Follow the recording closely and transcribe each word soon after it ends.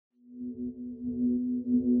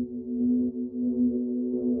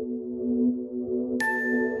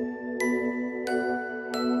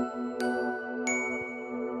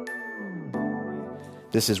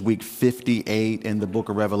This is week 58 in the book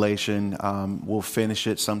of Revelation. We'll finish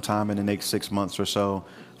it sometime in the next 6 months or so,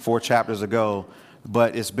 4 chapters ago.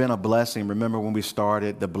 But it's been a blessing. Remember when we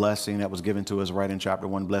started, the blessing that was given to us right in chapter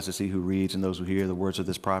 1, blessed is he who reads and those who hear the words of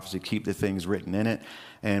this prophecy, keep the things written in it.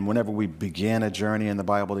 And whenever we begin a journey in the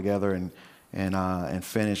Bible together and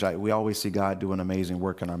finish, we always see God do an amazing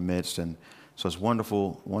work in our midst. And so it's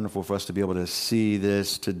wonderful for us to be able to see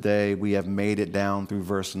this today. We have made it down through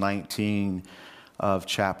verse 19 of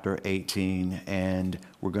chapter 18, and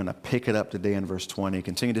we're going to pick it up today in verse 20.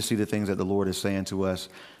 Continue to see the things that the Lord is saying to us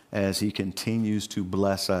as he continues to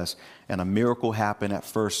bless us. And a miracle happened at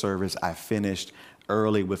first service. I finished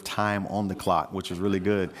early with time on the clock, which is really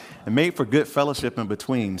good. It made for good fellowship in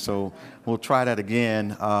between, so we'll try that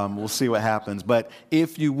again. We'll see what happens. But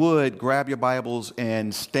if you would, grab your Bibles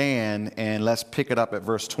and stand, and let's pick it up at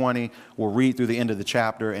verse 20. We'll read through the end of the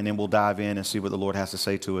chapter, and then we'll dive in and see what the Lord has to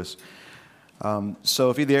say to us.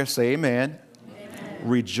 So if you're there, say amen. Amen.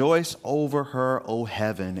 Rejoice over her, O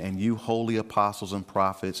heaven, and you holy apostles and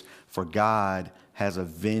prophets, for God has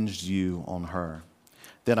avenged you on her.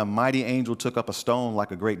 Then a mighty angel took up a stone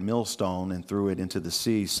like a great millstone and threw it into the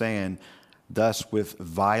sea, saying, thus with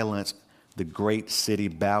violence the great city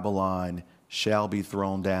Babylon shall be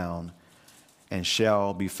thrown down and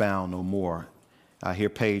shall be found no more. I hear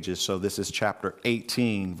pages, so this is chapter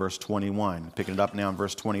 18, verse 21. Picking it up now in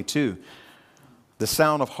verse 22. The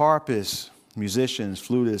sound of harpists, musicians,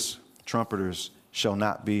 flutists, trumpeters shall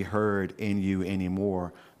not be heard in you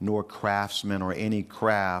anymore, nor craftsmen or any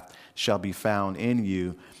craft shall be found in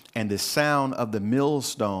you. And the sound of the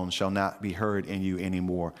millstone shall not be heard in you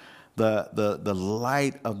anymore. The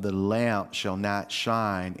light of the lamp shall not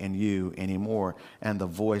shine in you anymore. And the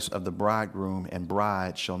voice of the bridegroom and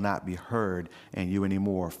bride shall not be heard in you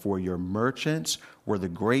anymore. For your merchants were the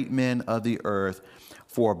great men of the earth.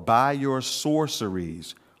 For by your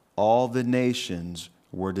sorceries all the nations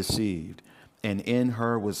were deceived, and in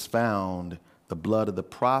her was found the blood of the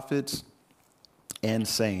prophets and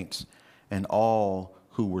saints and all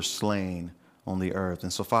who were slain on the earth.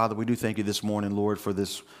 And so, Father, we do thank you this morning, Lord, for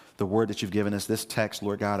the word that you've given us, this text,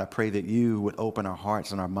 Lord God. I pray that you would open our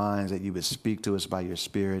hearts and our minds, that you would speak to us by your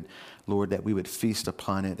Spirit, Lord, that we would feast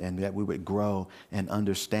upon it and that we would grow in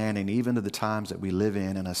understanding, even of the times that we live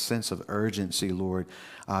in a sense of urgency, Lord,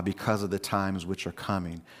 because of the times which are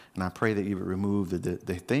coming. And I pray that you would remove the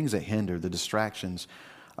things that hinder, the distractions,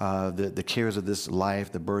 the cares of this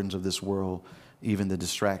life, the burdens of this world, even the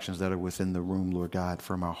distractions that are within the room, Lord God,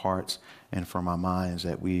 from our hearts and from our minds,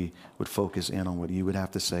 that we would focus in on what you would have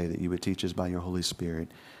to say, that you would teach us by your Holy Spirit,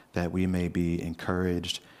 that we may be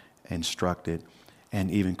encouraged, instructed, and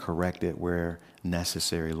even corrected where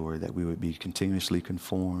necessary, Lord, that we would be continuously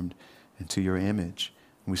conformed into your image.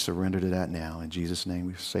 We surrender to that now. In Jesus' name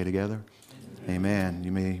we say together, amen.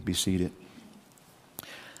 You may be seated.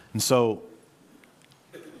 And so,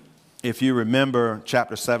 if you remember,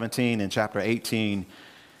 chapter 17 and chapter 18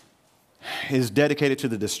 is dedicated to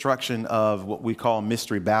the destruction of what we call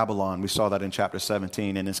Mystery Babylon. We saw that in chapter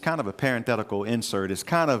 17, and it's kind of a parenthetical insert. It's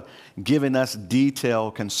kind of giving us detail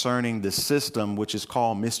concerning the system which is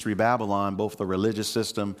called Mystery Babylon, both the religious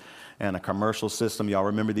system and a commercial system. Y'all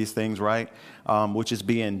remember these things, right? Which is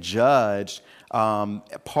being judged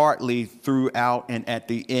partly throughout and at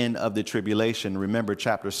the end of the tribulation. Remember,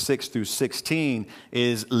 chapter 6 through 16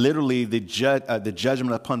 is literally the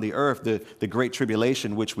judgment upon the earth, the great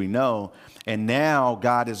tribulation, which we know. And now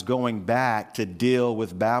God is going back to deal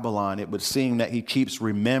with Babylon. It would seem that he keeps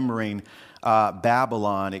remembering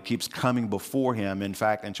Babylon. It keeps coming before him. In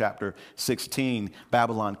fact, in chapter 16,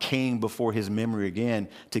 Babylon came before his memory again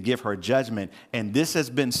to give her judgment. And this has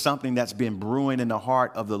been something that's been brewing in the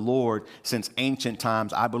heart of the Lord since ancient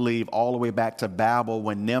times, I believe, all the way back to Babel,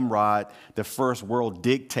 when Nimrod, the first world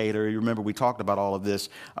dictator, you remember we talked about all of this,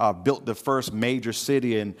 built the first major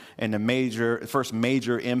city and the first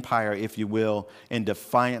major empire, if you will, in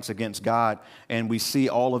defiance against God. And we see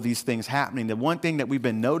all of these things happening. The one thing that we've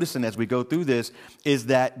been noticing as we go through this is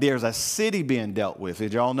that there's a city being dealt with.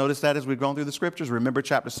 Did y'all notice that as we've gone through the scriptures? Remember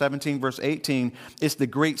chapter 17, verse 18, it's the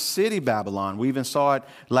great city Babylon. We even saw it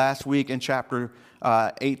last week in chapter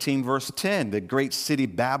 18 verse 10, the great city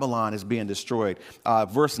Babylon is being destroyed.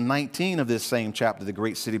 Verse 19 of this same chapter, the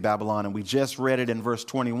great city Babylon, and we just read it in verse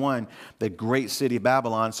 21, the great city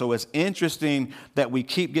Babylon. So it's interesting that we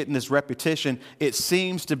keep getting this repetition. It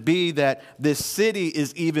seems to be that this city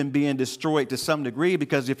is even being destroyed to some degree,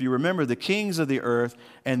 because if you remember, the kings of the earth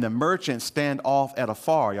and the merchants stand off at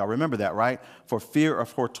afar. Y'all remember that, right? For fear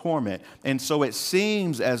of her torment. And so it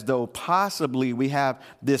seems as though possibly we have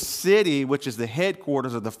this city, which is the head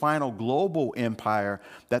headquarters of the final global empire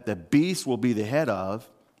that the beast will be the head of,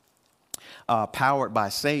 powered by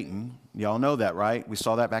Satan. Y'all know that, right? We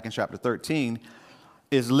saw that back in chapter 13,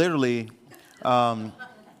 is literally, I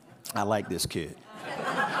like this kid.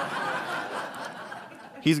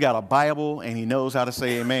 He's got a Bible and he knows how to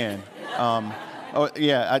say amen.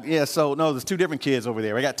 So no, there's two different kids over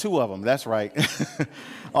there. I got two of them. That's right.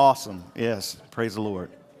 Awesome. Yes. Praise the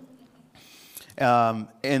Lord.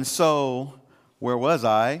 And so, where was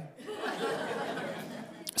I?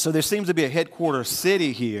 So there seems to be a headquarters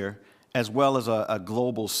city here, as well as a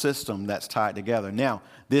global system that's tied together. Now,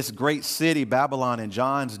 this great city, Babylon, in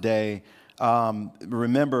John's day,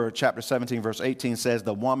 remember chapter 17, verse 18 says,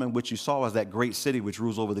 the woman which you saw is that great city which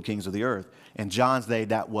rules over the kings of the earth. In John's day,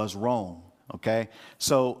 that was Rome. Okay,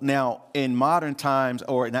 so now in modern times,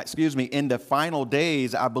 in the final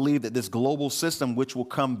days, I believe that this global system, which will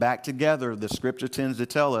come back together, the scripture tends to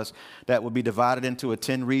tell us that will be divided into a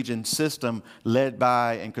 10-region system led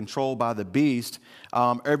by and controlled by the beast.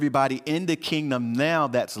 Everybody in the kingdom now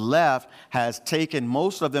that's left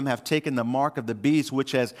most of them have taken the mark of the beast,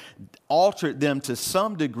 which has altered them to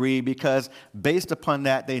some degree, because based upon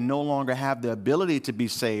that, they no longer have the ability to be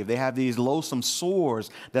saved. They have these loathsome sores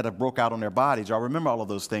that have broke out on their bodies. Y'all remember all of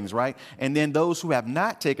those things, right? And then those who have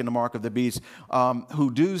not taken the mark of the beast,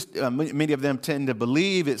 many of them tend to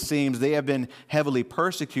believe, it seems, they have been heavily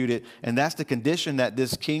persecuted. And that's the condition that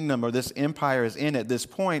this kingdom or this empire is in at this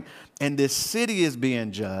point. And this city is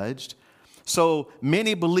being judged. So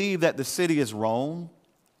many believe that the city is Rome.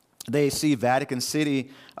 They see Vatican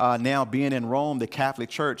City now being in Rome, the Catholic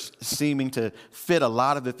Church seeming to fit a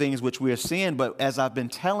lot of the things which we are seeing. But as I've been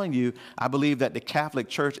telling you, I believe that the Catholic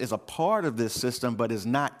Church is a part of this system, but is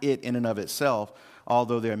not it in and of itself,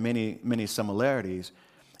 although there are many, many similarities.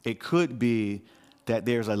 It could be that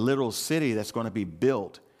there's a little city that's going to be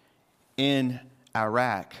built in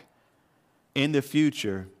Iraq in the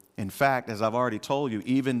future. In fact, as I've already told you,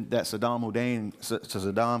 even that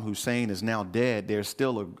Saddam Hussein is now dead, there's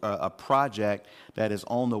still a project that is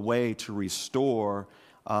on the way to restore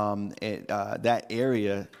that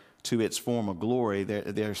area to its former glory.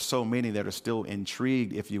 There are so many that are still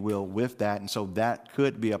intrigued, if you will, with that. And so that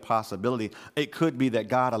could be a possibility. It could be that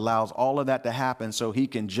God allows all of that to happen so he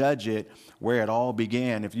can judge it where it all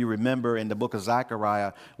began. If you remember in the book of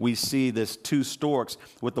Zechariah, we see this two storks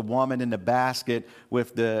with the woman in the basket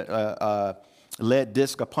with the lead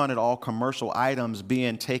disc upon it, all commercial items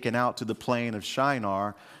being taken out to the plain of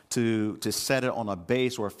Shinar to set it on a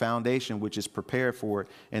base or a foundation which is prepared for it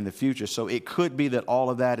in the future. So it could be that all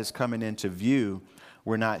of that is coming into view.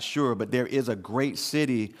 We're not sure, but there is a great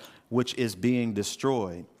city which is being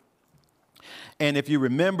destroyed. And if you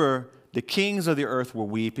remember, the kings of the earth were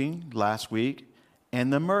weeping last week,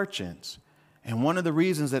 and the merchants. And one of the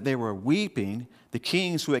reasons that they were weeping, the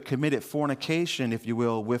kings who had committed fornication, if you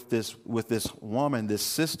will, with this woman, this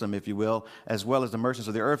system, if you will, as well as the merchants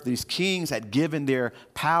of the earth, these kings had given their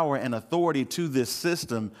power and authority to this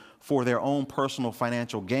system for their own personal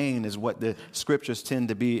financial gain, is what the scriptures tend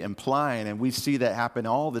to be implying. And we see that happen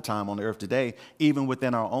all the time on the earth today, even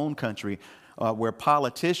within our own country, where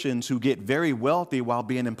politicians who get very wealthy while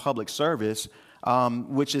being in public service,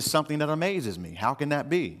 which is something that amazes me. How can that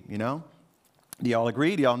be, you know? Do y'all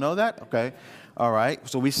agree? Do y'all know that? Okay. All right.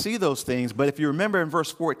 So we see those things. But if you remember in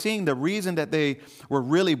verse 14, the reason that they were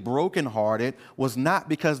really brokenhearted was not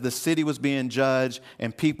because the city was being judged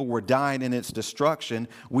and people were dying in its destruction.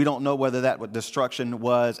 We don't know whether that destruction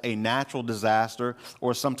was a natural disaster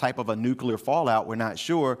or some type of a nuclear fallout. We're not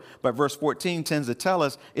sure. But verse 14 tends to tell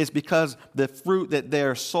us it's because the fruit that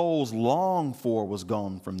their souls longed for was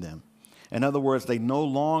gone from them. In other words, they no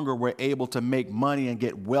longer were able to make money and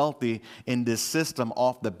get wealthy in this system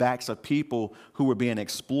off the backs of people who were being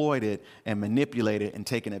exploited and manipulated and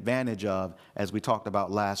taken advantage of, as we talked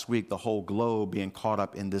about last week, the whole globe being caught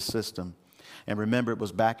up in this system. And remember, it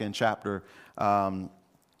was back in chapter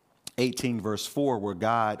 18, verse 4, where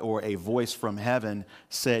God, or a voice from heaven,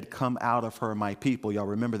 said, "Come out of her, my people." Y'all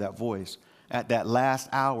remember that voice? At that last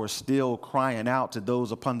hour, still crying out to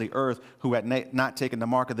those upon the earth who had not taken the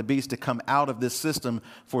mark of the beast to come out of this system,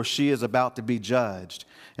 for she is about to be judged.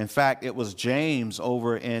 In fact, it was James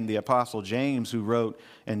over in the Apostle James who wrote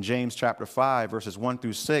in James chapter 5, verses 1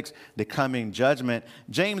 through 6, the coming judgment.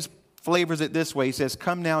 James flavors it this way. He says,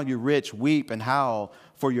 "Come now, you rich, weep and howl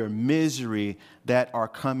for your misery that are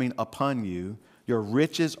coming upon you. Your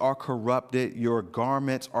riches are corrupted, your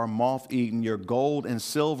garments are moth-eaten, your gold and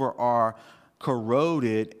silver are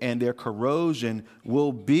corroded, and their corrosion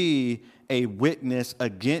will be a witness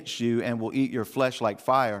against you and will eat your flesh like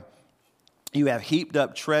fire." You have heaped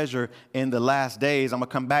up treasure in the last days. I'm going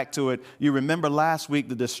to come back to it. You remember last week,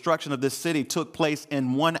 the destruction of this city took place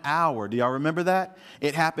in 1 hour. Do y'all remember that?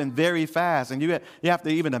 It happened very fast. And you have to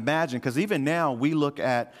even imagine, because even now we look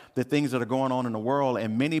at the things that are going on in the world,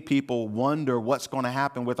 and many people wonder what's going to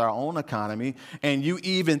happen with our own economy. And you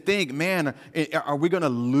even think, man, are we going to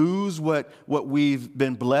lose what we've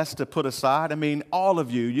been blessed to put aside? I mean, all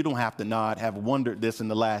of you don't have to nod, have wondered this in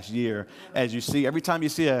the last year. As you see, every time you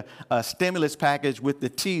see a stimulus package with the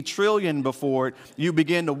T trillion before it, you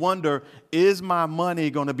begin to wonder, is my money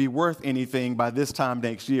going to be worth anything by this time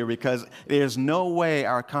next year? Because there's no way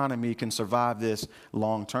our economy can survive this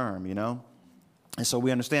long term, you know? And so we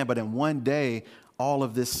understand, but in one day, all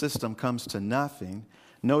of this system comes to nothing.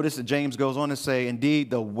 Notice that James goes on to say, indeed,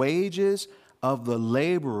 the wages of the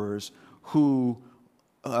laborers who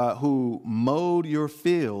mowed your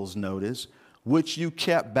fields, notice, which you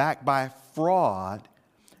kept back by fraud,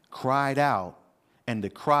 cried out, and the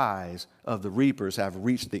cries of the reapers have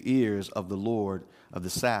reached the ears of the Lord of the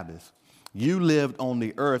Sabbath. You lived on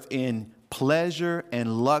the earth in pleasure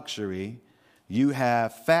and luxury. You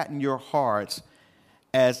have fattened your hearts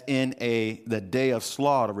as in the day of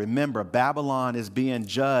slaughter. Remember, Babylon is being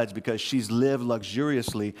judged because she's lived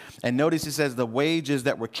luxuriously. And notice it says the wages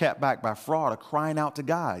that were kept back by fraud are crying out to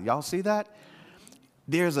God. Y'all see that?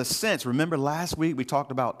 There's a sense. Remember last week we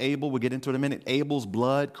talked about Abel. We'll get into it in a minute. Abel's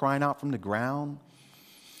blood crying out from the ground.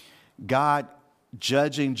 God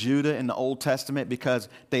judging Judah in the Old Testament because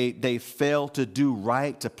they failed to do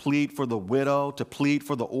right, to plead for the widow, to plead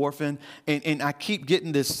for the orphan. And I keep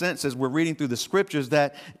getting this sense as we're reading through the scriptures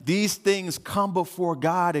that these things come before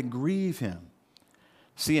God and grieve him.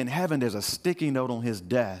 See, in heaven, there's a sticky note on his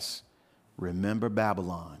desk. Remember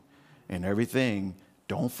Babylon and everything.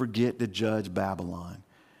 Don't forget to judge Babylon,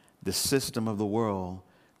 the system of the world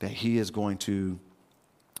that he is going to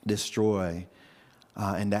destroy,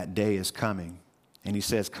 and that day is coming. And he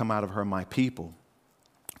says, come out of her, my people,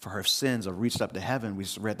 for her sins have reached up to heaven. We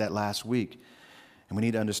read that last week. And we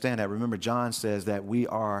need to understand that. Remember, John says that we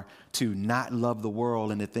are to not love the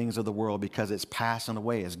world and the things of the world because it's passing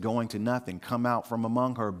away. It's going to nothing. Come out from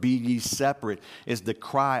among her. Be ye separate is the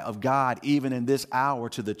cry of God even in this hour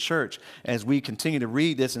to the church. As we continue to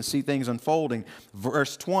read this and see things unfolding,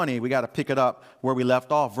 verse 20, we got to pick it up where we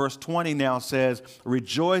left off. Verse 20 now says,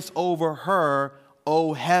 rejoice over her,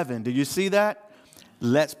 O heaven. Do you see that?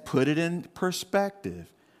 Let's put it in perspective.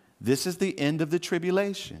 This is the end of the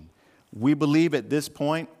tribulation. We believe at this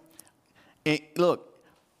point, look,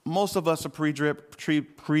 most of us are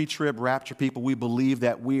pre-trib rapture people. We believe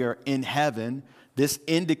that we are in heaven. This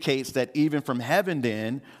indicates that even from heaven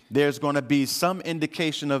then, there's going to be some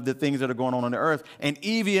indication of the things that are going on the earth. And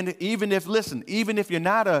even if you're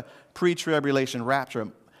not a pre-tribulation rapture,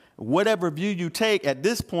 whatever view you take, at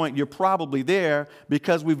this point, you're probably there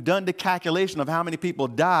because we've done the calculation of how many people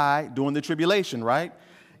die during the tribulation, right?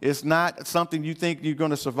 It's not something you think you're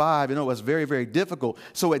going to survive. You know, it's very, very difficult.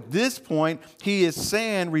 So at this point, he is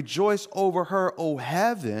saying, rejoice over her, O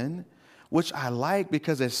heaven, which I like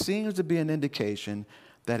because there seems to be an indication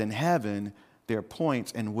that in heaven, there are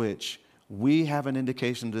points in which we have an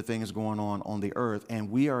indication of the things going on the earth,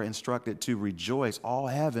 and we are instructed to rejoice, all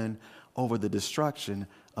heaven, over the destruction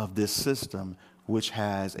of this system which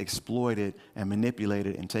has exploited and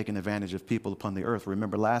manipulated and taken advantage of people upon the earth.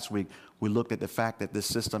 Remember last week, we looked at the fact that this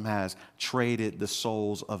system has traded the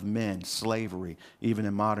souls of men, slavery, even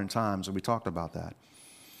in modern times, and we talked about that.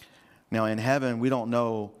 Now, in heaven, we don't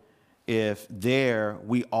know if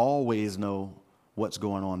we always know what's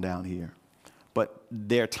going on down here. But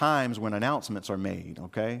there are times when announcements are made,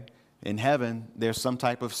 okay? In heaven, there's some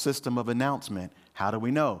type of system of announcement. How do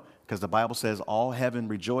we know? Because the Bible says all heaven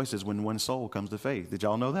rejoices when one soul comes to faith. Did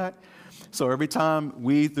y'all know that? So every time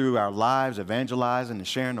we, through our lives, evangelizing and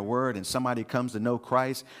sharing the word, and somebody comes to know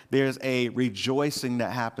Christ, there's a rejoicing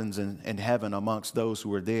that happens in heaven amongst those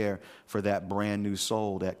who are there for that brand new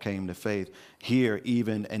soul that came to faith here,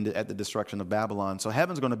 even at the destruction of Babylon. So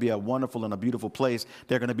heaven's going to be a wonderful and a beautiful place.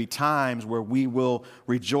 There are going to be times where we will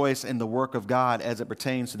rejoice in the work of God as it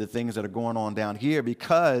pertains to the things that are going on down here,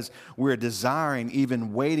 because we're desiring,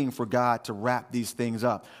 even waiting for God to wrap these things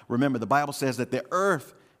up. Remember, the Bible says that the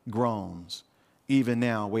earth groans even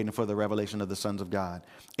now, waiting for the revelation of the sons of God.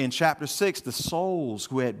 In chapter 6, the souls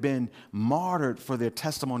who had been martyred for their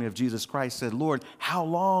testimony of Jesus Christ said, Lord, how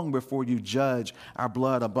long before you judge our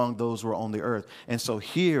blood among those who are on the earth? And so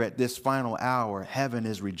here at this final hour, heaven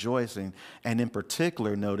is rejoicing. And in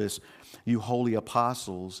particular, notice, you holy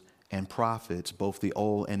apostles and prophets, both the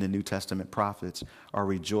Old and the New Testament prophets, are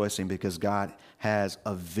rejoicing because God has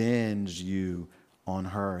avenged you on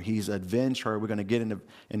her. He's avenged her. We're going to get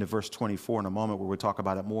into verse 24 in a moment where we'll talk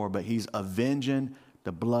about it more, but he's avenging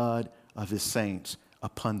the blood of his saints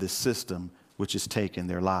upon the system which has taken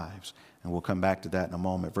their lives. And we'll come back to that in a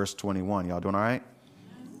moment. Verse 21, y'all doing all right?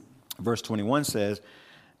 Verse 21 says,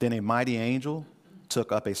 then a mighty angel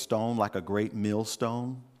took up a stone like a great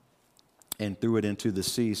millstone and threw it into the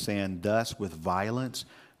sea, saying, thus with violence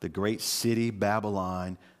the great city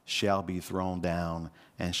Babylon shall be thrown down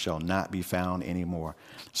and shall not be found anymore.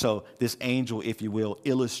 So this angel, if you will,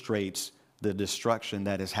 illustrates the destruction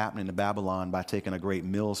that is happening to Babylon by taking a great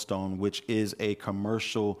millstone, which is a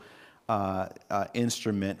commercial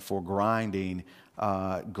instrument for grinding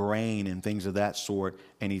grain and things of that sort,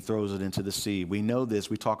 and he throws it into the sea. We know this.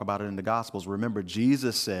 We talk about it in the Gospels. Remember,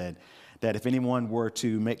 Jesus said that if anyone were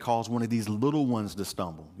to cause one of these little ones to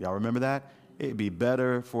stumble, y'all remember that? It'd be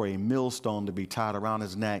better for a millstone to be tied around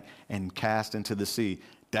his neck and cast into the sea.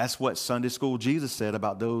 That's what Sunday school Jesus said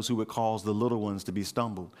about those who would cause the little ones to be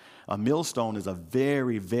stumbled. A millstone is a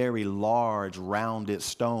very, very large, rounded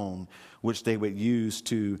stone, which they would use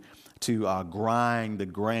to grind the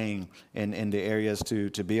grain in the areas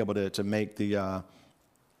to be able to make the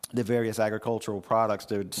various agricultural products,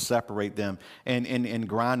 to separate them and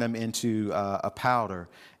grind them into a powder.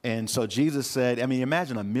 And so Jesus said,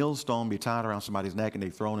 imagine a millstone be tied around somebody's neck and they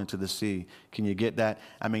thrown into the sea. Can you get that?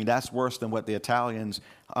 That's worse than what the Italians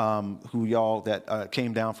that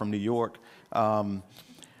came down from New York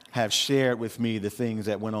have shared with me, the things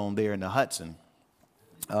that went on there in the Hudson.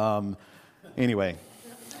 Anyway.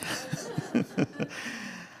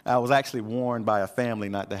 I was actually warned by a family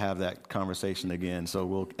not to have that conversation again, so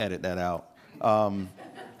we'll edit that out.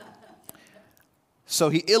 So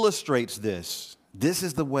he illustrates this. This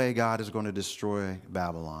is the way God is going to destroy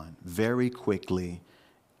Babylon, very quickly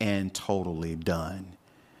and totally done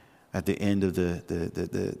at the end of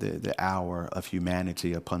the hour of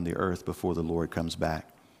humanity upon the earth before the Lord comes back.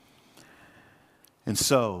 And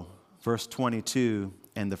so, verse 22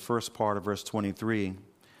 and the first part of verse 23,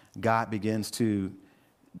 God begins to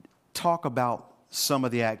talk about some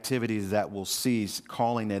of the activities that will cease,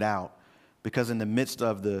 calling it out, because in the midst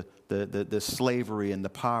of the slavery and the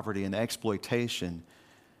poverty and the exploitation,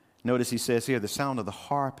 notice he says here, the sound of the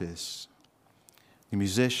harpists, the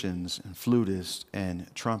musicians and flutists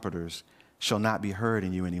and trumpeters shall not be heard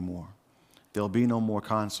in you anymore. There'll be no more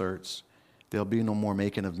concerts. There'll be no more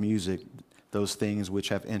making of music, those things which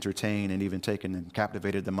have entertained and even taken and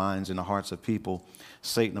captivated the minds and the hearts of people.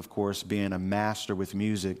 Satan, of course, being a master with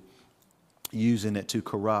music, using it to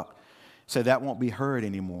corrupt. So that won't be heard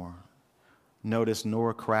anymore. Notice,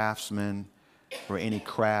 nor craftsmen or any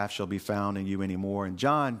craft shall be found in you anymore. And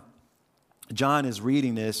John is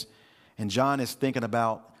reading this, and John is thinking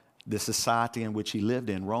about the society in which he lived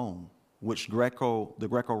in, Rome, which the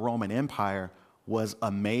Greco-Roman Empire was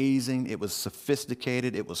amazing. It was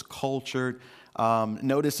sophisticated. It was cultured.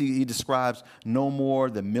 Notice he describes no more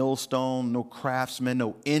the millstone, no craftsman,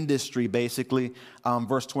 no industry, basically.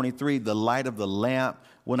 Verse 23, the light of the lamp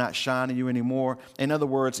will not shine on you anymore. In other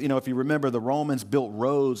words, if you remember, the Romans built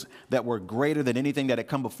roads that were greater than anything that had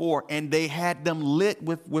come before, and they had them lit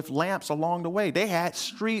with lamps along the way. They had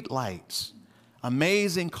street lights.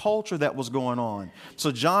 Amazing culture that was going on.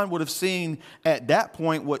 So John would have seen at that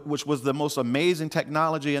point, which was the most amazing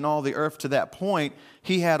technology in all the earth to that point.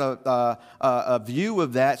 He had a view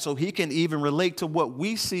of that, so he can even relate to what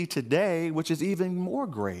we see today, which is even more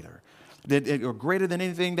greater, or greater than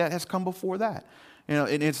anything that has come before that.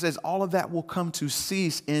 And it says all of that will come to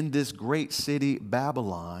cease in this great city,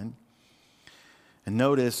 Babylon. And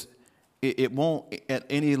notice, it won't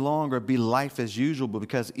any longer be life as usual,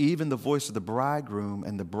 because even the voice of the bridegroom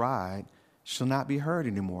and the bride shall not be heard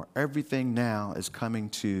anymore. Everything now is coming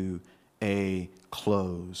to a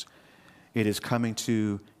close. It is coming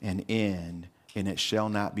to an end, and it shall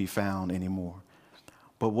not be found anymore.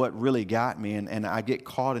 But what really got me, and I get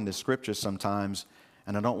caught in the scriptures sometimes,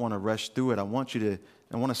 and I don't want to rush through it. I want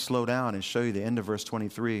to slow down and show you the end of verse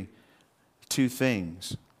 23. Two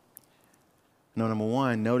things. Number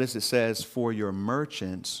one, notice it says, for your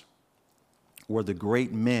merchants were the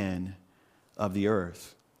great men of the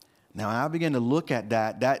earth. Now, I begin to look at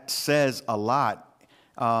that. That says a lot.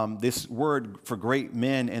 This word for great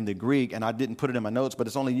men in the Greek, and I didn't put it in my notes, but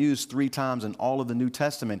it's only used 3 times in all of the New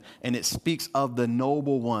Testament, and it speaks of the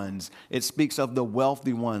noble ones. It speaks of the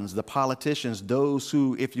wealthy ones, the politicians, those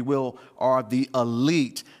who, if you will, are the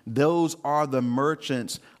elite. Those are the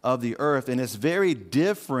merchants of the earth, and it's very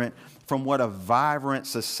different from what a vibrant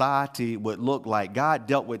society would look like. God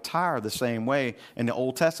dealt with Tyre the same way in the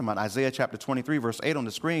Old Testament. Isaiah chapter 23, verse 8 on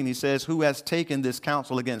the screen, he says, who has taken this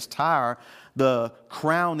counsel against Tyre, the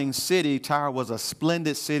crowning city? Tyre was a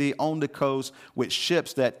splendid city on the coast with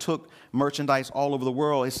ships that took merchandise all over the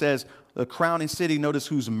world. It says, the crowning city, notice,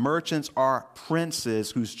 whose merchants are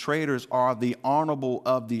princes, whose traders are the honorable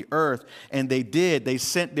of the earth. And they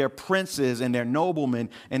sent their princes and their noblemen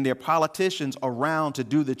and their politicians around to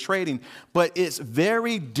do the trading. But it's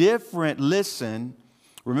very different. Listen,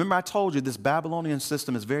 remember I told you this Babylonian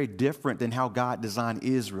system is very different than how God designed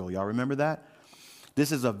Israel. Y'all remember that?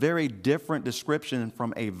 This is a very different description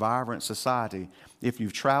from a vibrant society. If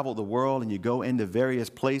you've traveled the world and you go into various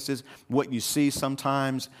places, what you see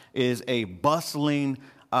sometimes is a bustling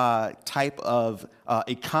type of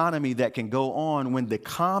economy that can go on when the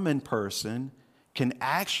common person can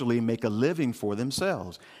actually make a living for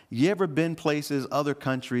themselves. You ever been places, other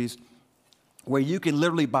countries, where you can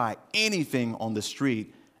literally buy anything on the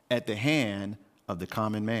street at the hand of the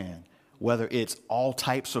common man? Whether it's all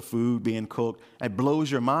types of food being cooked, it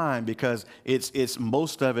blows your mind because it's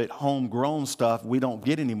most of it homegrown stuff we don't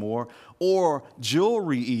get anymore, or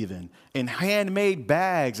jewelry even, and handmade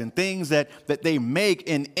bags and things that they make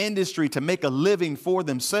in industry to make a living for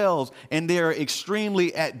themselves, and they're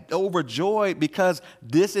extremely overjoyed because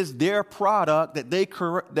this is their product that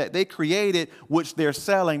they created, which they're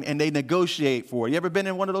selling, and they negotiate for. You ever been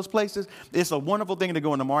in one of those places? It's a wonderful thing to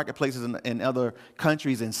go into marketplaces in other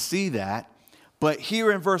countries and see that. But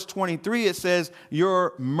here in verse 23, it says,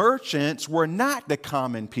 your merchants were not the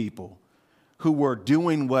common people who were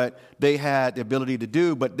doing what they had the ability to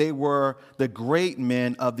do, but they were the great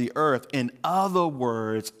men of the earth. In other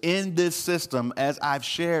words, in this system, as I've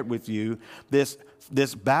shared with you, this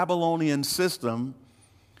Babylonian system,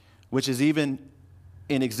 which is even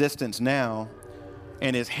in existence now,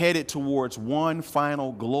 and is headed towards one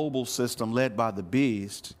final global system led by the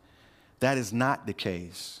beast, that is not the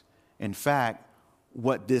case. In fact,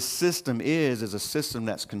 what this system is a system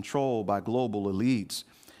that's controlled by global elites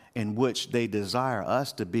in which they desire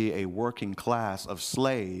us to be a working class of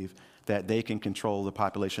slave that they can control the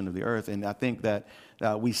population of the earth. And I think that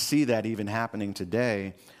we see that even happening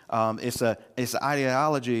today. It's an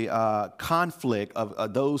ideology conflict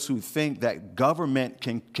of those who think that government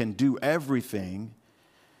can do everything,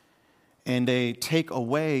 and they take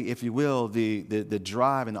away, if you will, the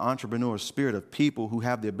drive and the entrepreneurial spirit of people who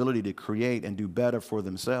have the ability to create and do better for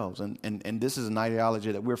themselves. And this is an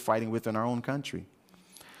ideology that we're fighting with in our own country.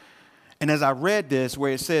 And as I read this,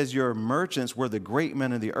 where it says your merchants were the great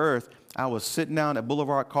men of the earth, I was sitting down at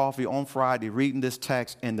Boulevard Coffee on Friday reading this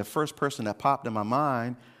text, and the first person that popped in my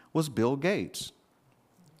mind was Bill Gates.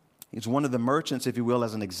 He's one of the merchants, if you will,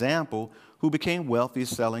 as an example, who became wealthy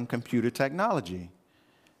selling computer technology.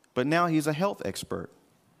 But now he's a health expert,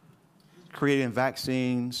 creating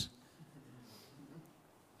vaccines,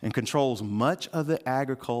 and controls much of the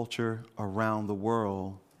agriculture around the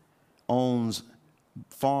world, owns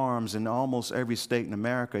farms in almost every state in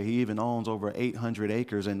America. He even owns over 800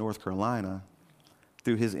 acres in North Carolina.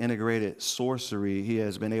 Through his integrated sorcery, he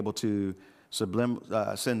has been able to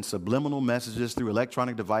send subliminal messages through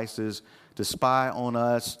electronic devices to spy on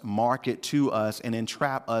us, market to us, and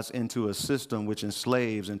entrap us into a system which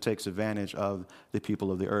enslaves and takes advantage of the people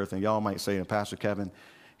of the earth. And y'all might say, Pastor Kevin,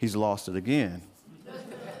 he's lost it again.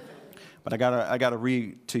 But I gotta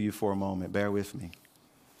read to you for a moment. Bear with me.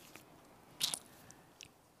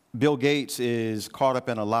 Bill Gates is caught up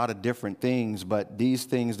in a lot of different things, but these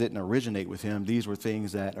things didn't originate with him. These were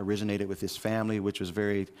things that originated with his family, which was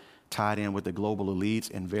very tied in with the global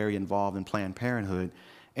elites and very involved in Planned Parenthood.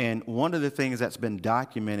 And one of the things that's been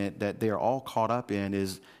documented that they're all caught up in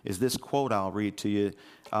is this quote I'll read to you.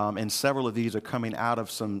 And several of these are coming out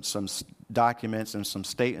of some documents and some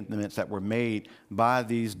statements that were made by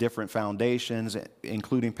these different foundations,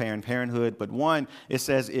 including Planned Parenthood. But one, it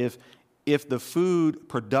says, if the food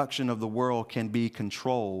production of the world can be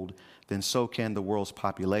controlled, then so can the world's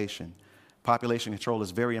population. Population control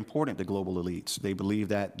is very important to global elites. They believe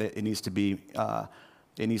that it needs to be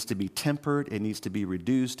tempered, it needs to be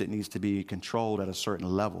reduced, it needs to be controlled at a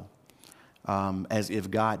certain level. As if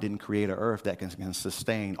God didn't create an earth that can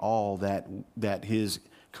sustain all that his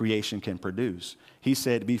creation can produce. He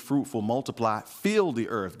said, be fruitful, multiply, fill the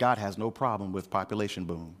earth. God has no problem with population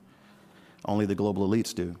boom. Only the global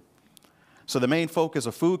elites do. So the main focus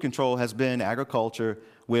of food control has been agriculture,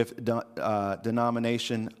 with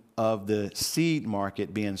denomination of the seed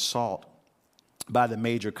market being salt by the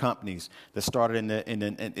major companies that started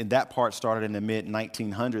in that part started in the mid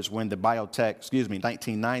 1900s when the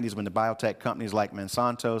 1990s when the biotech companies like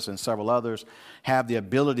Monsanto and several others have the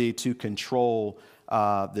ability to control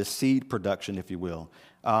the seed production, if you will.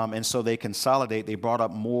 And so they consolidate. They brought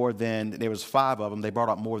up there was 5 of them. They brought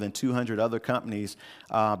up more than 200 other companies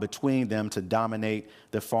between them to dominate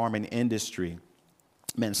the farming industry.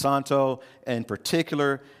 Monsanto, in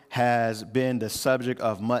particular, has been the subject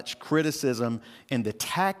of much criticism in the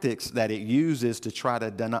tactics that it uses to try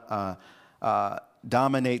to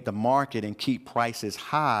dominate the market and keep prices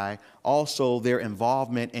high. Also, their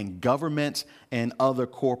involvement in governments and other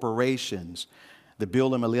corporations. The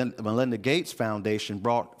Bill and Melinda Gates Foundation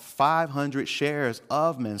bought 500 shares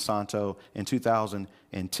of Monsanto in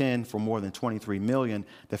 2010 for more than $23 million.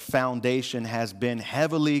 The foundation has been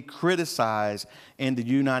heavily criticized in the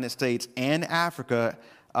United States and Africa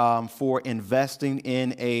for investing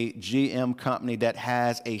in a GM company that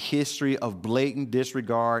has a history of blatant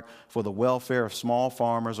disregard for the welfare of small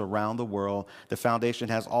farmers around the world. The foundation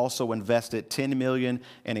has also invested $10 million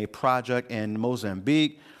in a project in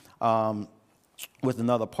Mozambique with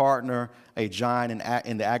another partner, a giant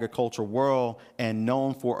in the agricultural world and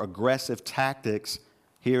known for aggressive tactics.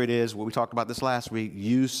 Here it is, what we talked about this last week,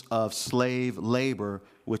 use of slave labor,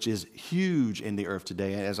 which is huge in the earth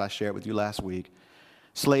today, as I shared with you last week.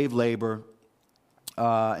 Slave labor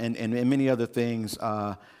and many other things,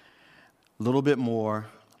 a little bit more.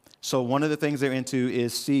 So one of the things they're into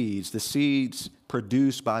is seeds. The seeds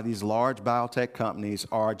produced by these large biotech companies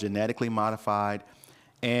are genetically modified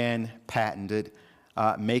and patented,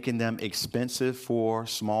 making them expensive for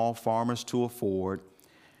small farmers to afford,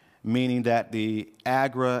 meaning that the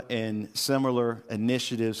AGRA and similar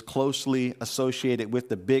initiatives closely associated with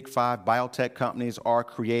the big 5 biotech companies are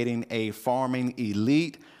creating a farming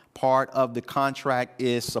elite. Part of the contract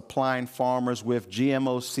is supplying farmers with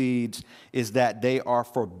GMO seeds, is that they are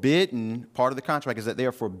forbidden, part of the contract is that they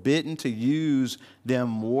are forbidden to use them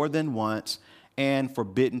more than once and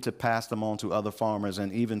forbidden to pass them on to other farmers.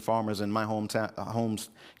 And even farmers in my home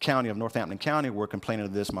county of Northampton County were complaining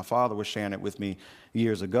of this. My father was sharing it with me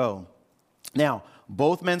years ago. Now,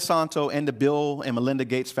 both Monsanto and the Bill and Melinda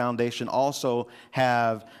Gates Foundation also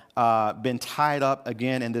have been tied up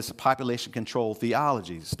again in this population control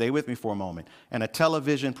theology. Stay with me for a moment. And a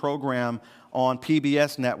television program on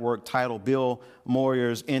PBS network titled Bill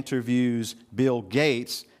Moyers Interviews Bill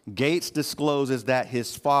Gates, Gates discloses that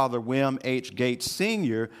his father, William H. Gates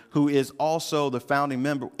Sr., who is also a founding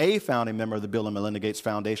member of the Bill and Melinda Gates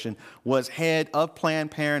Foundation, was head of Planned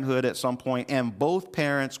Parenthood at some point, and both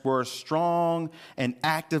parents were strong and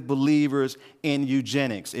active believers in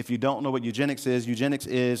eugenics. If you don't know what eugenics is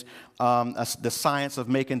the science of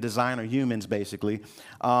making designer humans, basically,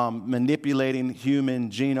 manipulating human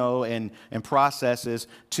genome and processes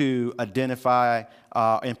to identify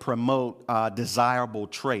and promote desirable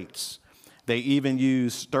traits. They even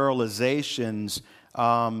use sterilizations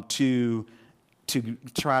to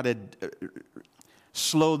try to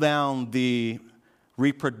slow down the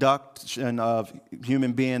reproduction of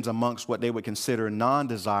human beings amongst what they would consider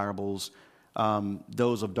non-desirables.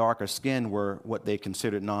 Those of darker skin were what they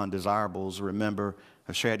considered non-desirables. Remember,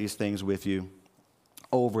 I've shared these things with you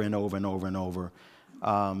over and over and over and over.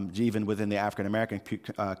 Even within the African-American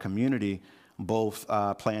community, both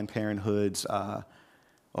Planned Parenthood's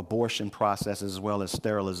abortion processes as well as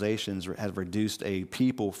sterilizations have reduced a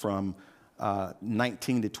people from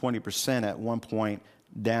 19 to 20% at one point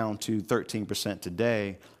down to 13%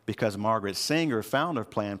 today, because Margaret Sanger, founder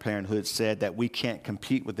of Planned Parenthood, said that we can't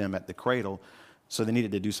compete with them at the cradle, so they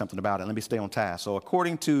needed to do something about it. Let me stay on task. So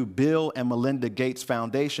according to Bill and Melinda Gates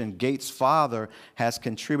Foundation, Gates' father has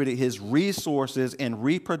contributed his resources in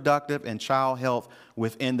reproductive and child health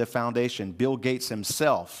within the foundation. Bill Gates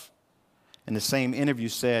himself, in the same interview,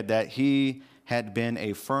 said that he had been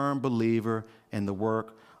a firm believer in the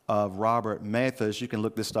work of Robert Malthus. You can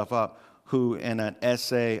look this stuff up, who in an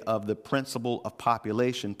essay of the Principle of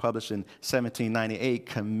Population published in 1798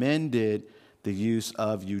 commended the use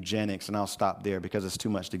of eugenics. And I'll stop there because it's too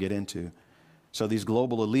much to get into. So these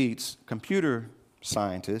global elites, computer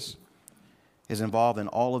scientists, is involved in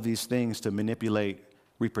all of these things to manipulate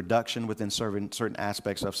reproduction within certain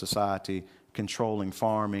aspects of society, controlling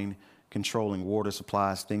farming, controlling water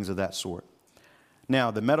supplies, things of that sort.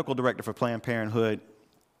 Now, the medical director for Planned Parenthood,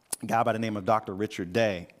 a guy by the name of Dr. Richard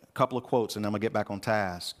Day, a couple of quotes and I'm going to get back on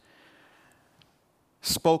task,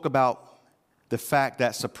 spoke about the fact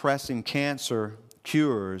that suppressing cancer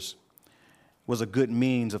cures was a good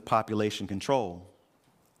means of population control.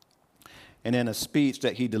 And in a speech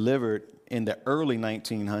that he delivered in the early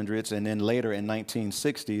 1900s and then later in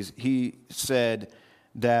 1960s, he said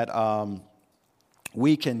that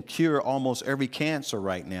we can cure almost every cancer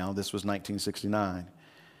right now. This was 1969.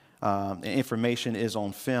 Information is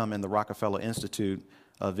on film in the Rockefeller Institute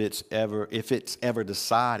of if it's ever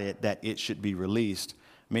decided that it should be released.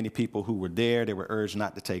 Many people who were there, they were urged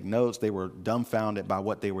not to take notes. They were dumbfounded by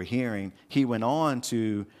what they were hearing. He went on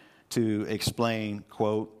to explain,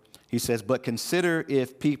 quote, he says, but consider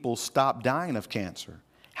if people stopped dying of cancer,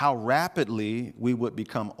 how rapidly we would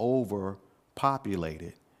become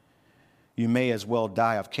overpopulated. You may as well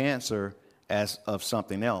die of cancer as of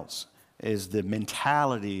something else, is the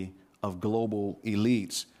mentality of global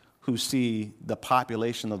elites who see the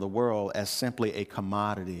population of the world as simply a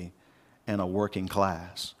commodity and a working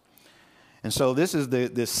class. And so this is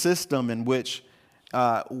the system in which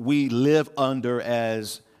we live under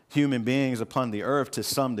as human beings upon the earth to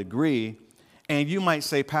some degree. And you might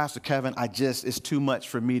say, Pastor Kevin, it's too much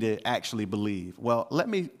for me to actually believe. Well, let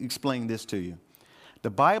me explain this to you. The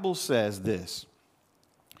Bible says this,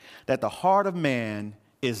 that the heart of man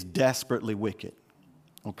is desperately wicked,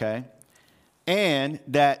 okay? And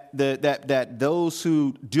that those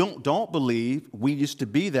who don't believe, we used to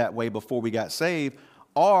be that way before we got saved,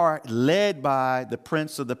 are led by the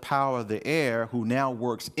prince of the power of the air, who now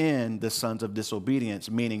works in the sons of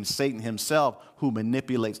disobedience, meaning Satan himself, who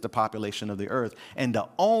manipulates the population of the earth. And the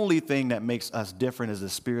only thing that makes us different is the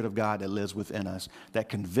Spirit of God that lives within us, that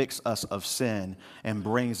convicts us of sin and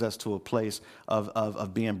brings us to a place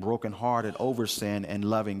of being brokenhearted over sin and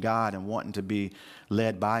loving God and wanting to be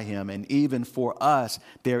led by him. And even for us,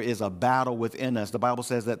 there is a battle within us. The Bible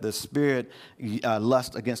says that the spirit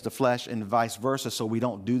lusts against the flesh and vice versa, so we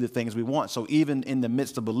don't do the things we want. So even in the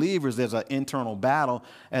midst of believers, there's an internal battle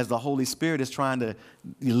as the Holy Spirit is trying to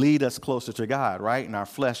lead us closer to God, right? And our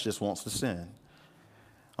flesh just wants to sin.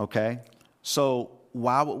 Okay? So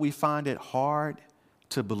why would we find it hard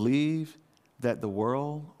to believe that the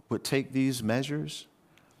world would take these measures?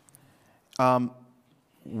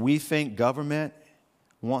 We think government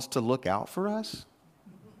wants to look out for us.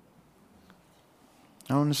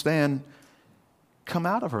 I don't understand. Come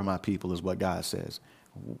out of her, my people, is what God says.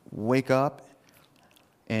 Wake up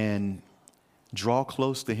and draw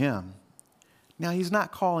close to him. Now, he's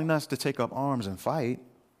not calling us to take up arms and fight.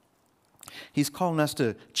 He's calling us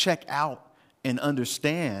to check out and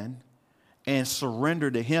understand and surrender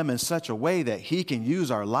to him in such a way that he can use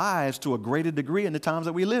our lives to a greater degree in the times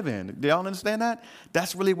that we live in. Do y'all understand that?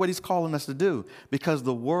 That's really what he's calling us to do, because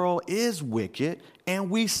the world is wicked and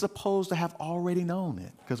we're supposed to have already known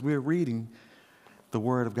it, because we're reading the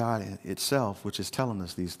word of God itself, which is telling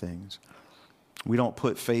us these things. We don't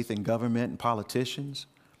put faith in government and politicians.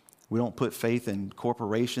 We don't put faith in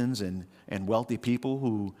corporations and wealthy people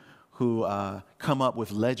who come up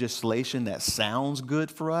with legislation that sounds good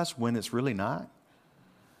for us when it's really not.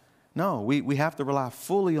 No, we have to rely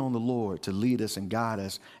fully on the Lord to lead us and guide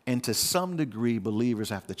us. And to some degree, believers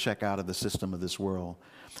have to check out of the system of this world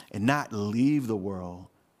and not leave the world,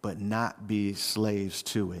 but not be slaves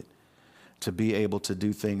to it, to be able to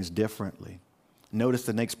do things differently. Notice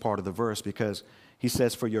the next part of the verse, because he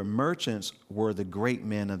says, for your merchants were the great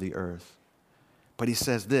men of the earth. But he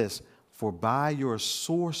says this, for by your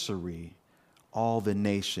sorcery, all the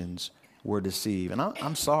nations were deceived. And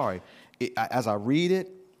I'm sorry, as I read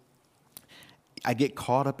it, I get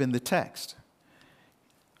caught up in the text.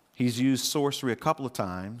 He's used sorcery a couple of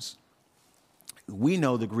times. We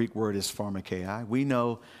know the Greek word is pharmakeia. We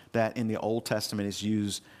know that in the Old Testament it's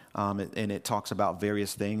used, and it talks about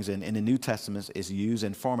various things. And in the New Testament it's used.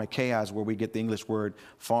 And pharmakeia is where we get the English word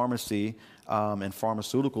pharmacy and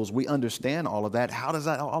pharmaceuticals. We understand all of that. How does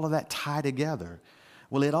all of that tie together?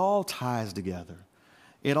 Well, it all ties together.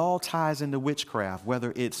 It all ties into witchcraft,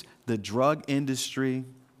 whether it's the drug industry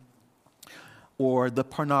or the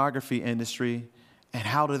pornography industry. And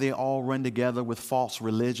how do they all run together with false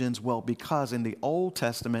religions? Well, because in the Old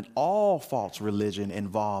Testament, all false religion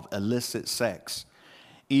involved illicit sex,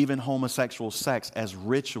 even homosexual sex as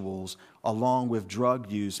rituals, along with drug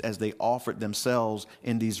use as they offered themselves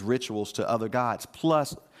in these rituals to other gods,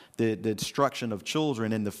 plus the destruction of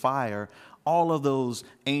children in the fire. All of those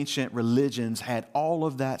ancient religions had all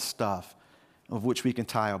of that stuff, of which we can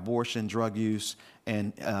tie abortion, drug use,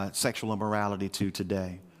 and sexual immorality to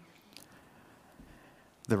today.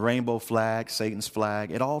 The rainbow flag, Satan's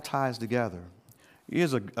flag, it all ties together.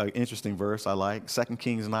 Here's an interesting verse I like, 2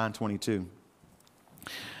 Kings 9:22.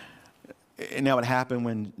 And now it happened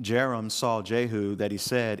when Joram saw Jehu that he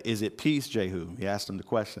said, is it peace, Jehu? He asked him the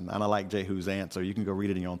question. And I like Jehu's answer. You can go read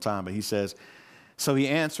it in your own time. But he says, so he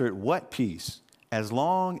answered, what peace? as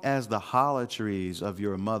long as the harlotries of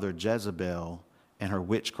your mother Jezebel and her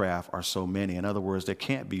witchcraft are so many. In other words, there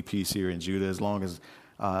can't be peace here in Judah as long as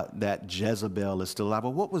that Jezebel is still alive.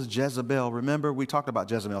 Well, what was Jezebel? Remember, we talked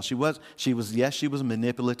about Jezebel. She was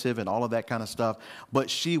manipulative and all of that kind of stuff, but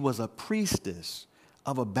she was a priestess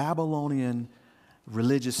of a Babylonian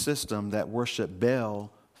religious system that worshiped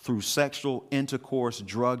Baal through sexual intercourse,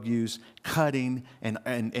 drug use, cutting, and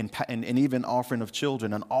even offering of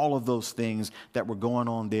children, and all of those things that were going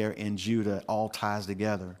on there in Judah all ties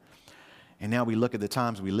together. And now we look at the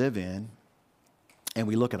times we live in, and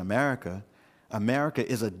we look at America. America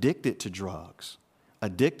is addicted to drugs,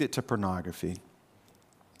 addicted to pornography,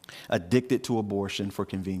 addicted to abortion for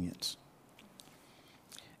convenience.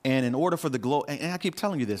 And in order for the global, and I keep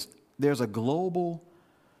telling you this, there's a global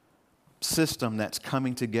system that's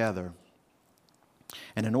coming together.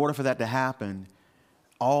 And in order for that to happen,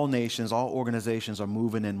 all nations, all organizations are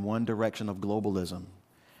moving in one direction of globalism.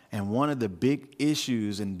 And one of the big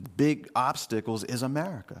issues and big obstacles is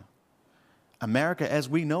America. America, as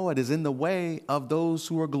we know it, is in the way of those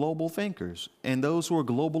who are global thinkers and those who are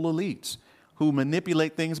global elites who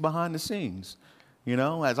manipulate things behind the scenes. You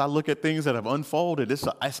know, as I look at things that have unfolded, it's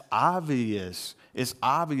obvious. It's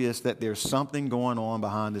obvious that there's something going on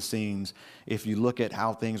behind the scenes if you look at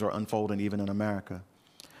how things are unfolding even in America.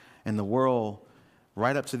 And the world,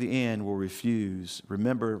 right up to the end, will refuse.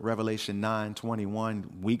 Remember Revelation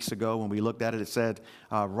 9:21 weeks ago when we looked at it, it said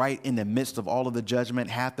right in the midst of all of the judgment,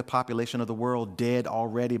 half the population of the world dead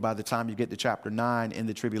already by the time you get to chapter 9 in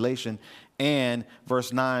the tribulation. And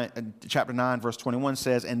chapter 9, verse 21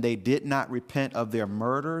 says, and they did not repent of their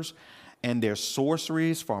murders and their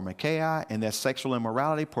sorceries, pharmakeia, and their sexual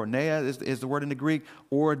immorality, porneia is the word in the Greek,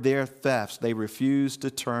 or their thefts. They refused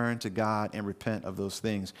to turn to God and repent of those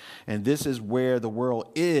things. And this is where the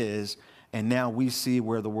world is, and now we see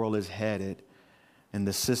where the world is headed in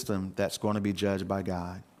the system that's going to be judged by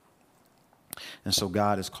God. And so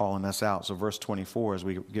God is calling us out. So verse 24, as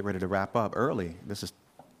we get ready to wrap up early, this is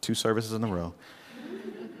 2 services in a row.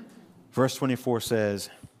 Verse 24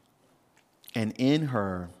 says, and in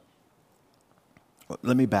her,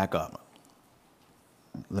 let me back up.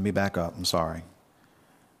 I'm sorry.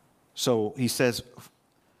 So he says,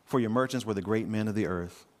 for your merchants were the great men of the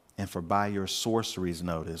earth, and for by your sorceries,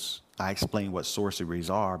 notice, I explain what sorceries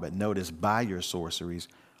are, but notice by your sorceries,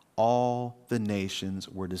 all the nations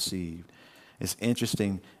were deceived. It's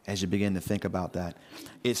interesting as you begin to think about that.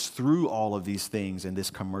 It's through all of these things in this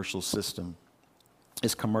commercial system.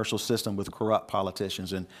 This commercial system with corrupt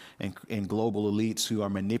politicians and global elites who are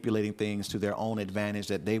manipulating things to their own advantage,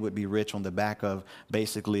 that they would be rich on the back of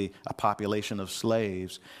basically a population of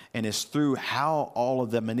slaves. And it's through how all of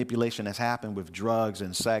the manipulation has happened with drugs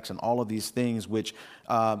and sex and all of these things, which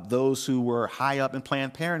those who were high up in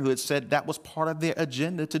Planned Parenthood said that was part of their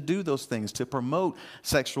agenda to do those things, to promote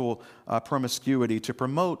sexual promiscuity, to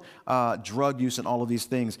promote drug use and all of these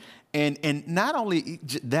things. And not only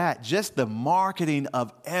that, just the marketing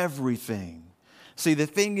of everything. See, the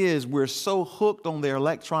thing is, we're so hooked on their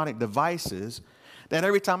electronic devices that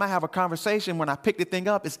every time I have a conversation, when I pick the thing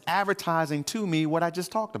up, it's advertising to me what I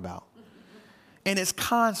just talked about. And it's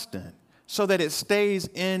constant, so that it stays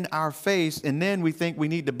in our face. And then we think we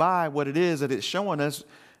need to buy what it is that it's showing us,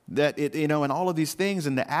 that it, and all of these things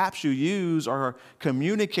and the apps you use are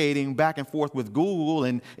communicating back and forth with Google.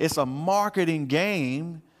 And it's a marketing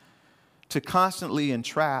game to constantly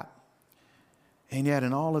entrap. And yet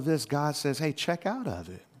in all of this, God says, hey, check out of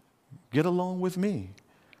it. Get along with me.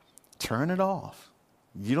 Turn it off.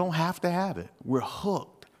 You don't have to have it. We're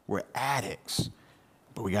hooked. We're addicts.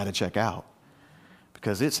 But we got to check out,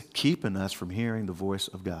 because it's keeping us from hearing the voice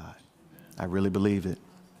of God. I really believe it.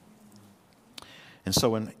 And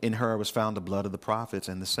so in her was found the blood of the prophets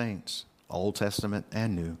and the saints, Old Testament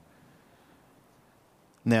and New.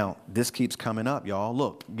 Now, this keeps coming up, y'all.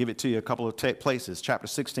 Look, give it to you a couple of places. Chapter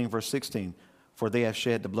 16, verse 16. For they have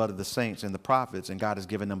shed the blood of the saints and the prophets, and God has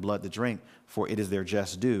given them blood to drink, for it is their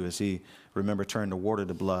just due, as he, remember, turned the water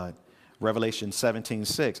to blood. Revelation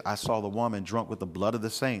 17:6, I saw the woman drunk with the blood of the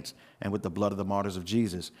saints and with the blood of the martyrs of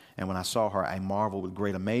Jesus. And when I saw her, I marveled with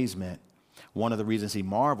great amazement. One of the reasons he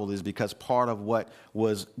marveled is because part of what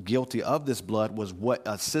was guilty of this blood was what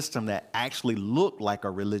a system that actually looked like a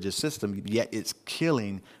religious system, yet it's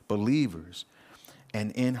killing believers.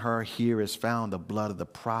 And in her here is found the blood of the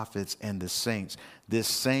prophets and the saints. This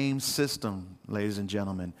same system, ladies and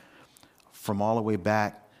gentlemen, from all the way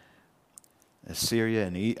back, Assyria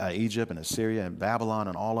and Egypt and Assyria and Babylon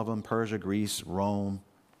and all of them, Persia, Greece, Rome,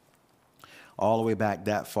 all the way back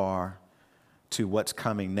that far to what's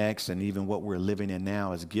coming next and even what we're living in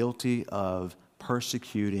now, is guilty of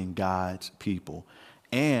persecuting God's people.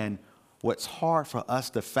 And what's hard for us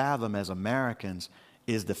to fathom as Americans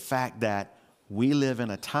is the fact that we live in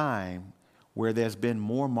a time where there's been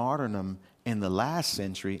more martyrdom in the last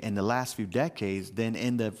century, in the last few decades, than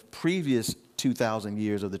in the previous 2,000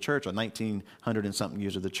 years of the church, or 1,900 and something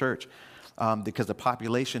years of the church, because the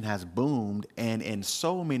population has boomed. And in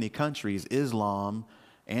so many countries, Islam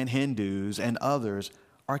and Hindus and others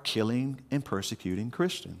are killing and persecuting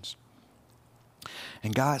Christians.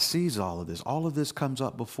 And God sees all of this. All of this comes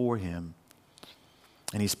up before him.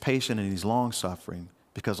 And he's patient and he's long-suffering,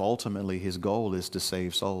 because ultimately his goal is to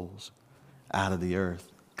save souls out of the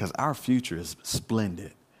earth, because our future is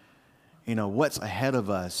splendid. You know, what's ahead of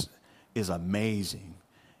us is amazing.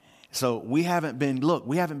 So we haven't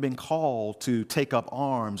been called to take up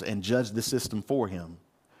arms and judge the system for him.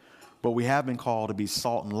 But we have been called to be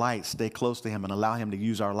salt and light, stay close to him, and allow him to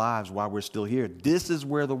use our lives while we're still here. This is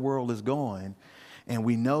where the world is going, and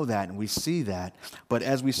we know that and we see that. But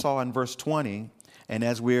as we saw in verse 20, and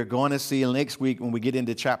as we're going to see next week when we get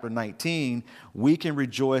into chapter 19, we can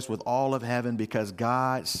rejoice with all of heaven because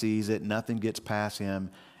God sees it. Nothing gets past him,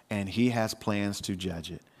 and he has plans to judge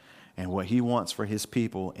it. And what he wants for his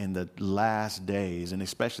people in the last days, and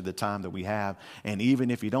especially the time that we have. And even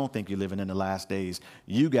if you don't think you're living in the last days,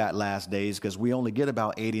 you got last days, because we only get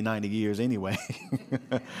about 80, 90 years anyway.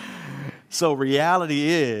 So reality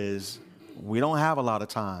is we don't have a lot of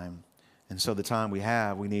time. And so the time we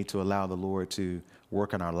have, we need to allow the Lord to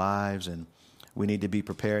work in our lives, and we need to be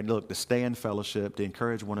prepared, look, to stay in fellowship, to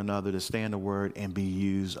encourage one another, to stay in the word, and be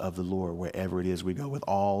used of the Lord wherever it is we go with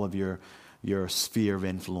all of your sphere of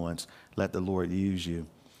influence. Let the Lord use you.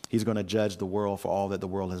 He's going to judge the world for all that the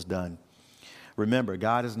world has done. Remember,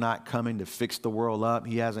 God is not coming to fix the world up.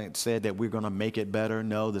 He hasn't said that we're going to make it better.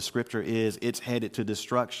 No, the scripture is it's headed to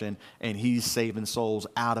destruction, and he's saving souls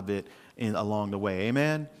out of it along the way.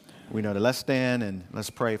 Amen? We know that. Let's stand and let's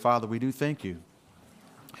pray. Father, we do thank you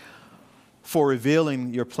for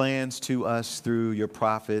revealing your plans to us through your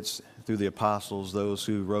prophets, through the apostles, those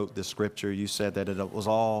who wrote the scripture. You said that it was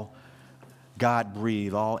all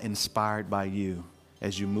God-breathed, all inspired by you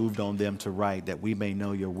as you moved on them to write, that we may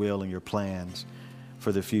know your will and your plans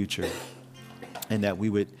for the future, and that we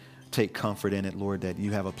would take comfort in it, Lord, that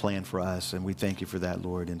you have a plan for us, and we thank you for that,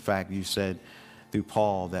 Lord. In fact, you said through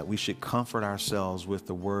Paul that we should comfort ourselves with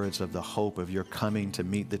the words of the hope of your coming to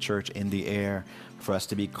meet the church in the air, for us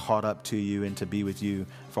to be caught up to you and to be with you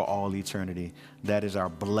for all eternity. That is our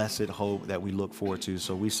blessed hope that we look forward to.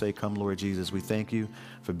 So we say, come, Lord Jesus. We thank you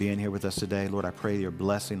for being here with us today. Lord, I pray your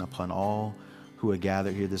blessing upon all who are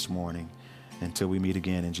gathered here this morning until we meet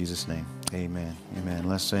again in Jesus' name. Amen. Amen.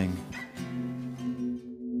 Let's sing.